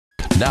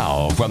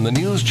Now, from the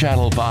News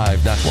Channel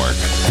 5 Network,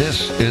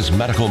 this is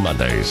Medical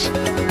Mondays.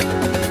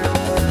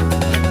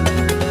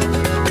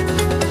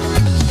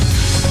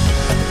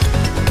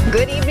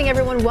 Good evening,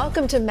 everyone.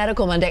 Welcome to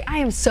Medical Monday. I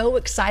am so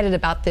excited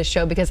about this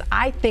show because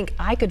I think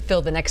I could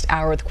fill the next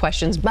hour with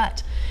questions,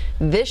 but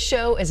this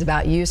show is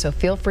about you, so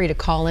feel free to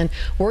call in.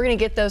 We're going to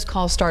get those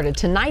calls started.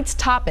 Tonight's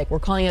topic, we're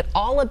calling it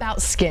All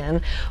About Skin.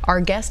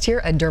 Our guest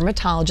here, a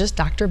dermatologist,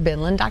 Dr.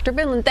 Bindlin. Dr.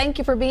 Bindlin, thank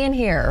you for being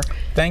here.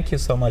 Thank you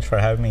so much for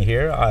having me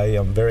here. I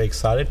am very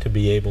excited to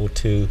be able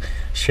to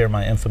share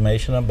my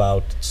information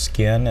about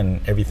skin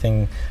and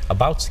everything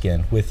about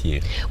skin with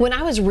you. When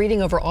I was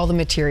reading over all the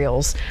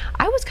materials,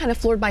 I was kind of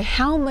floored by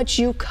how much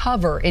you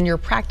cover in your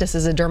practice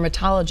as a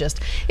dermatologist.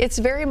 It's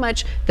very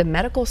much the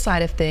medical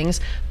side of things,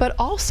 but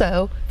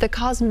also the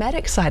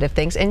cosmetic side of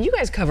things, and you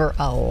guys cover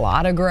a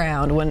lot of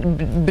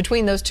ground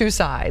between those two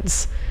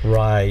sides.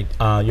 Right.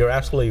 You're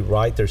absolutely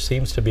right. There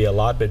seems to be a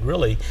lot, but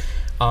really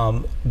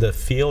the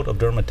field of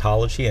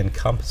dermatology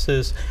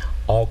encompasses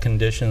all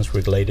conditions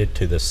related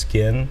to the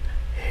skin,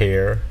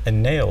 hair,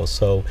 and nails.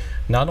 So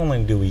not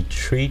only do we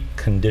treat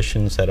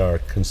conditions that are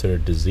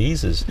considered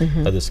diseases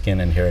of the skin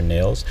and hair and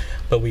nails,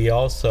 but we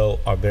also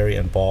are very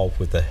involved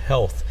with the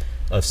health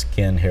of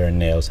skin, hair, and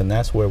nails, and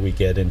that's where we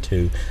get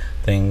into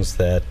things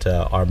that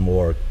are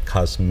more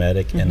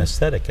cosmetic and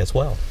aesthetic as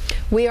well.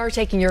 We are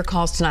taking your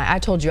calls tonight. I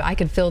told you I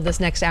could fill this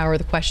next hour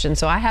with questions,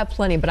 so I have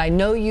plenty, but I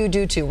know you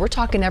do too. We're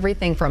talking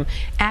everything from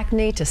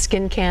acne to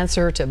skin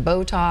cancer to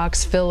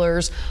Botox,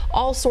 fillers,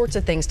 all sorts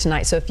of things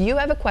tonight. So if you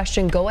have a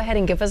question, go ahead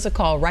and give us a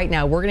call right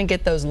now. We're going to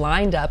get those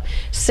lined up.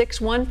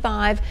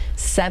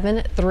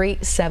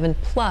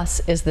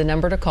 615-737+ is the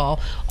number to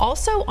call.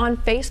 Also on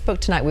Facebook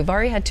tonight, we've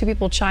already had two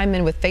people chime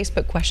in with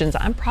Facebook questions.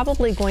 I'm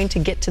probably going to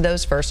get to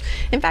those first.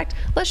 In fact,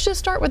 let's just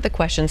start with the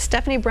question.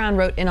 Stephanie Brown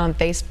wrote in on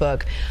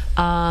Facebook,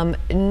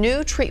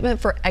 new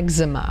treatment for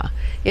eczema.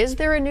 Is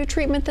there a new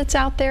treatment that's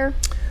out there?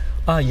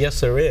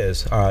 Yes, there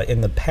is. In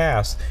the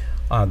past,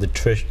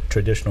 the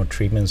traditional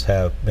treatments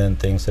have been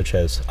things such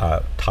as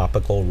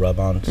topical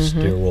rub-on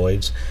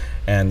steroids,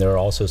 and there are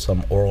also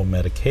some oral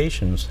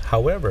medications.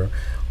 However,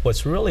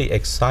 what's really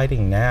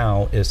exciting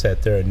now is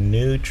that there are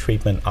new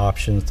treatment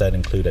options that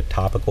include a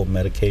topical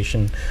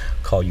medication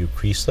called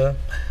Eucrisa.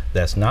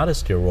 That's not a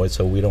steroid,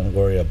 so we don't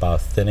worry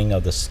about thinning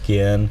of the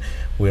skin.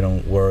 We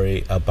don't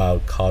worry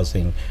about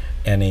causing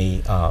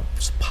any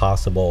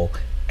possible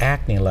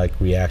acne-like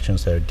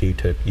reactions that are due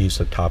to use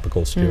of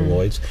topical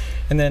steroids.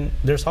 And then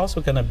there's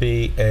also going to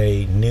be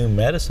a new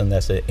medicine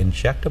that's an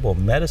injectable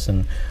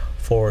medicine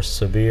for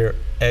severe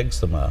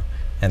eczema,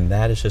 and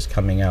that is just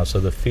coming out. So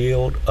the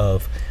field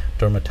of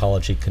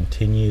dermatology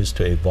continues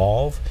to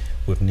evolve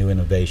with new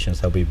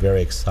innovations that will be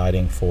very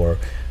exciting for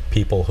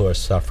people who are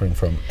suffering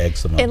from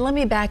eczema. And let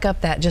me back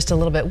up that just a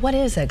little bit. What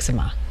is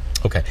eczema?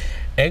 Okay.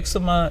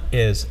 Eczema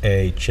is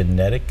a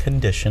genetic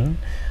condition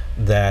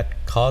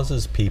that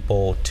causes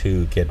people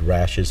to get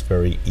rashes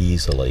very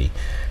easily.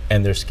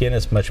 And their skin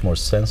is much more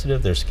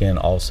sensitive. Their skin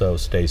also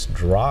stays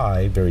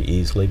dry very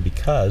easily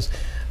because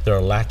they're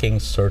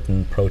lacking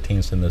certain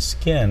proteins in the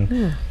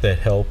skin that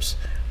helps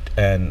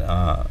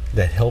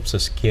the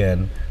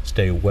skin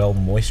stay well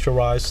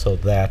moisturized so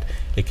that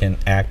it can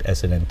act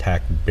as an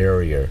intact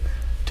barrier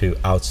to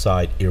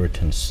outside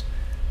irritants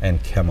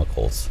and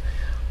chemicals.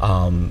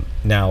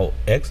 Now,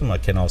 eczema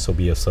can also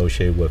be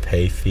associated with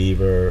hay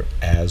fever,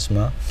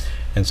 asthma,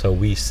 and so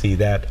we see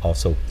that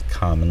also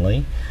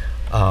commonly.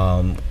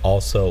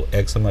 Also,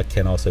 eczema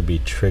can also be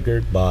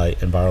triggered by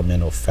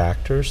environmental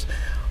factors,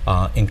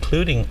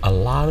 including a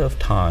lot of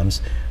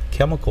times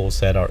chemicals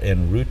that are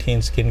in routine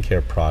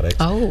skincare products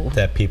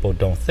that people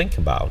don't think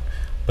about.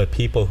 But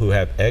people who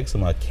have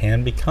eczema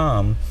can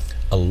become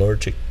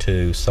allergic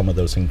to some of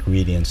those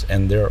ingredients,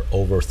 and there are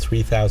over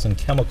 3,000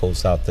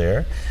 chemicals out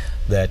there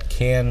that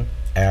can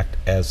act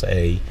as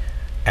a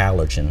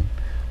allergen.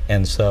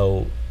 And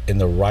so in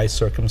the right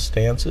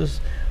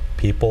circumstances,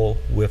 people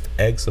with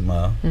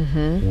eczema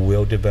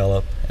will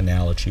develop an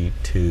allergy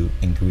to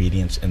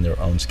ingredients in their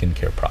own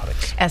skincare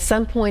products. At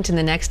some point in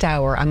the next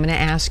hour, I'm going to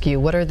ask you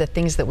what are the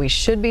things that we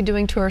should be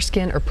doing to our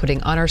skin or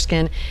putting on our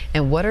skin,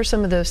 and what are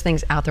some of those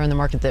things out there in the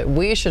market that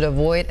we should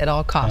avoid at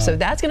all costs. So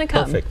that's going to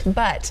come. Perfect.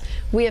 But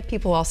we have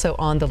people also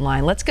on the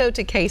line. Let's go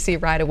to Casey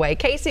right away.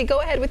 Casey,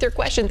 go ahead with your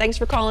question. Thanks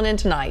for calling in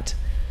tonight.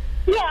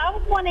 Yeah, I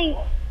was wanting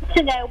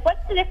to know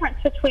what's the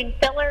difference between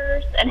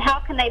fillers and how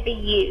can they be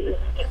used?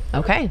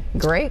 Okay,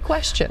 great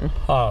question.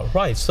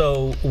 Right,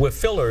 so with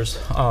fillers,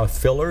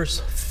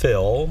 fillers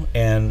fill,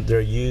 and they're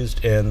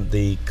used in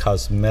the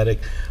cosmetic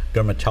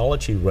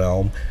dermatology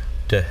realm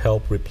to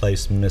help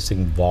replace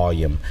missing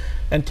volume.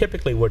 And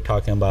typically we're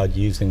talking about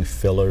using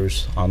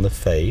fillers on the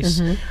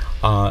face.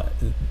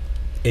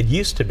 It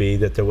used to be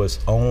that there was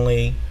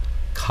only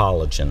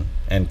collagen,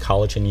 and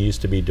collagen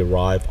used to be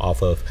derived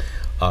off of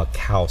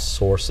cow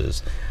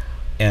sources.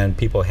 And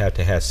people had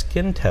to have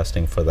skin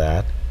testing for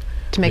that.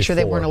 To make sure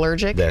they weren't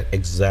allergic?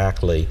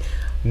 Exactly.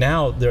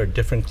 Now there are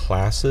different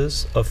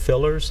classes of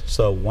fillers.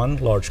 So one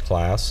large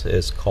class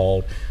is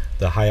called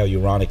the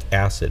hyaluronic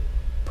acid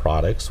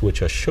products,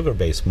 which are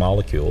sugar-based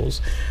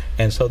molecules.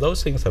 And so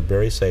those things are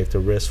very safe. The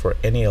risk for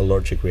any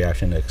allergic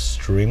reaction is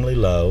extremely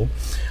low.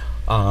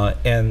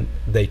 And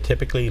they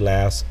typically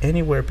last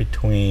anywhere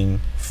between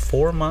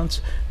 4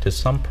 months to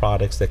some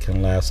products that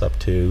can last up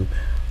to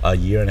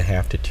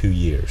 1.5 to 2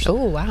 years.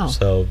 Oh, wow.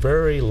 So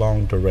very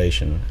long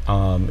duration.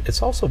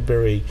 It's also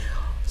very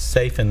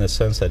safe in the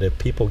sense that if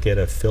people get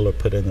a filler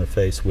put in their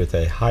face with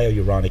a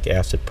hyaluronic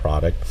acid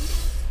product,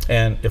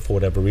 and if for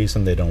whatever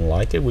reason they don't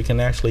like it, we can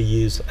actually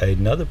use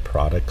another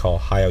product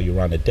called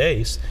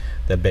hyaluronidase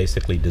that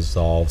basically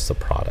dissolves the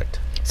product.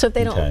 So if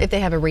they don't, if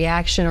they have a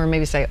reaction or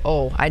maybe say,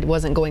 oh, I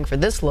wasn't going for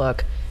this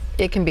look,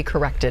 it can be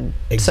corrected,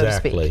 so to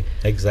speak.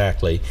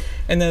 Exactly.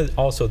 And then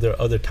also there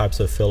are other types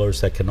of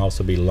fillers that can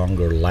also be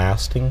longer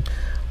lasting.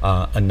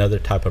 Another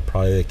type of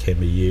product that can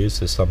be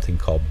used is something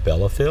called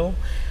Belafil,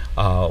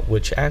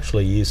 which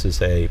actually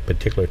uses a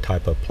particular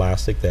type of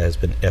plastic that has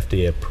been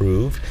FDA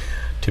approved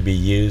to be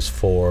used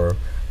for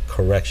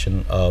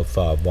correction of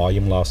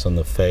volume loss on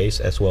the face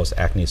as well as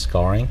acne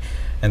scarring.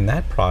 And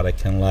that product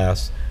can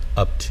last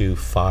up to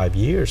 5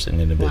 years in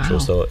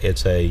individuals. Wow. So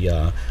it's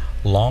a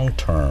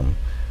long-term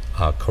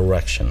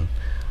correction.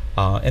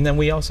 And then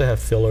we also have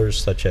fillers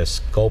such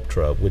as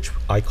Sculptra, which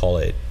I call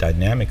a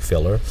dynamic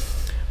filler,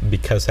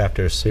 because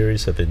after a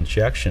series of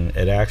injection,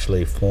 it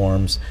actually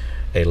forms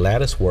a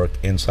lattice work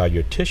inside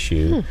your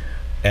tissue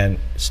and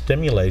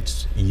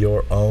stimulates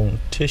your own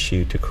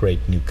tissue to create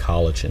new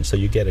collagen. So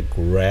you get a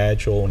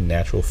gradual,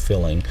 natural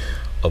filling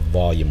of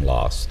volume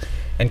loss.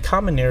 And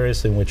common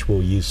areas in which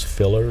we'll use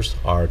fillers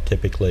are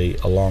typically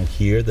along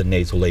here, the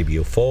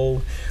nasolabial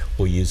fold.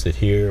 We'll use it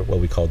here, what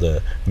we call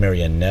the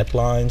marionette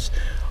lines.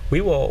 We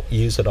will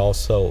use it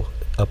also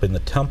up in the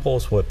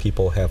temples where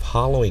people have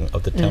hollowing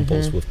of the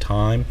temples with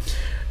time.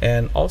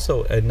 And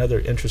also another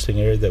interesting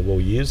area that we'll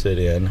use it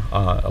in,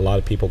 a lot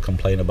of people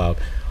complain about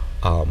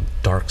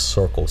dark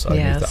circles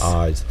underneath the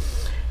eyes.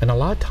 And a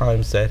lot of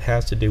times that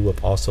has to do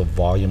with also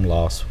volume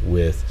loss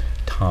with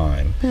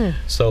time.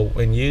 So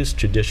when used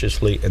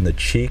judiciously in the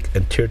cheek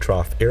and tear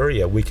trough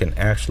area, we can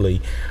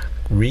actually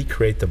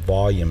recreate the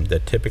volume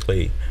that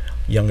typically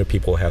younger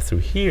people have through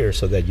here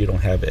so that you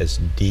don't have as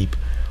deep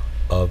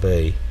of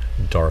a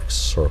dark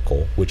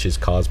circle, which is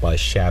caused by a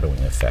shadowing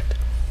effect.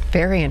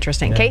 Very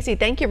interesting. Casey,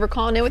 thank you for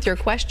calling in with your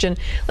question.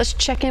 Let's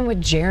check in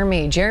with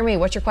Jeremy. Jeremy,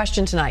 what's your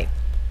question tonight?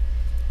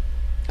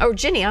 Oh,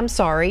 Jenny, I'm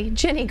sorry.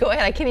 Jenny, go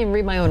ahead. I can't even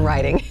read my own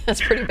writing.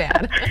 That's pretty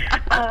bad.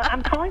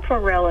 I'm calling for a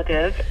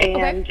relative,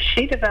 and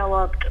she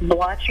developed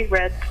blotchy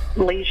red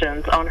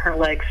lesions on her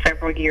legs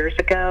several years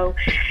ago.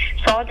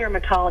 Saw a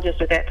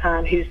dermatologist at that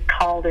time who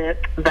called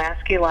it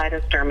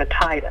vasculitis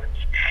dermatitis.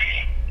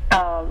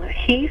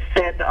 He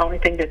said the only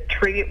thing to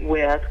treat it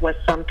with was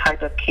some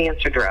type of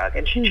cancer drug,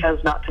 and she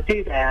chose not to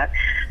do that.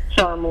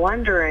 So I'm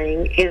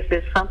wondering, is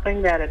this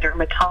something that a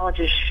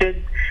dermatologist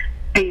should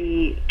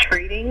be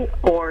treating,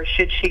 or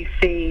should she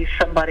see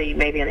somebody,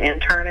 maybe an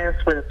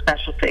internist with a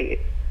specialty?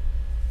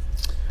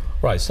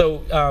 Right,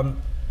 so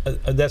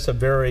that's a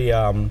very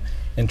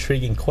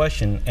intriguing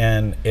question,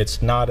 and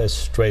it's not as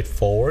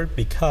straightforward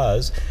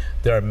because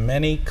there are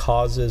many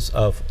causes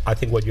of, I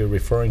think what you're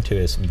referring to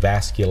is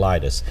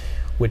vasculitis,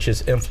 which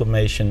is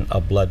inflammation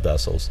of blood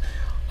vessels.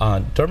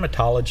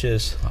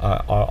 Dermatologists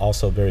are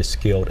also very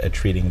skilled at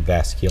treating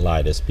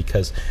vasculitis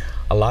because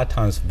a lot of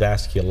times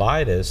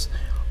vasculitis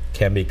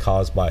can be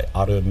caused by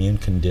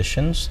autoimmune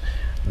conditions.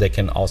 They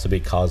can also be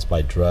caused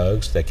by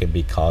drugs. They can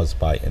be caused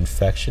by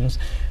infections.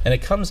 And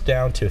it comes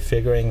down to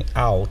figuring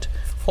out,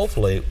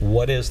 hopefully,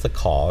 what is the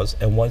cause.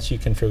 And once you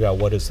can figure out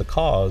what is the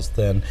cause,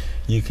 then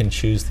you can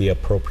choose the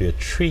appropriate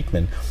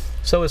treatment.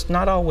 So it's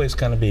not always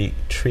going to be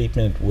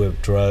treatment with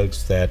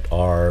drugs that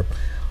are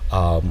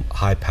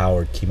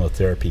high-powered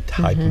chemotherapy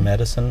type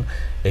medicine.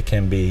 It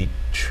can be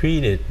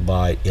treated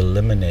by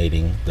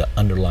eliminating the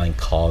underlying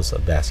cause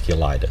of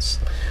vasculitis.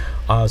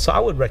 So I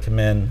would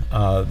recommend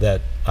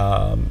that,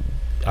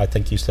 I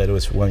think you said it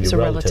was one of your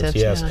relatives,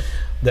 yes,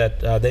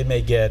 that they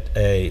may get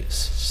a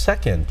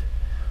second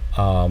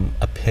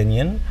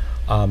opinion,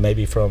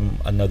 maybe from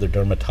another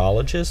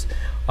dermatologist.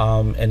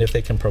 And if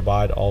they can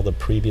provide all the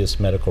previous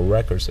medical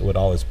records, it would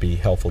always be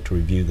helpful to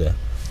review the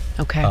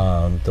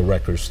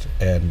records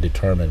and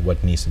determine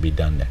what needs to be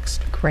done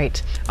next.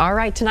 Great. All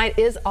right, tonight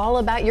is all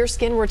about your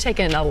skin. We're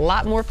taking a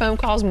lot more phone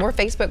calls, more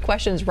Facebook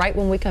questions right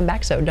when we come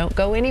back, so don't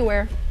go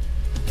anywhere.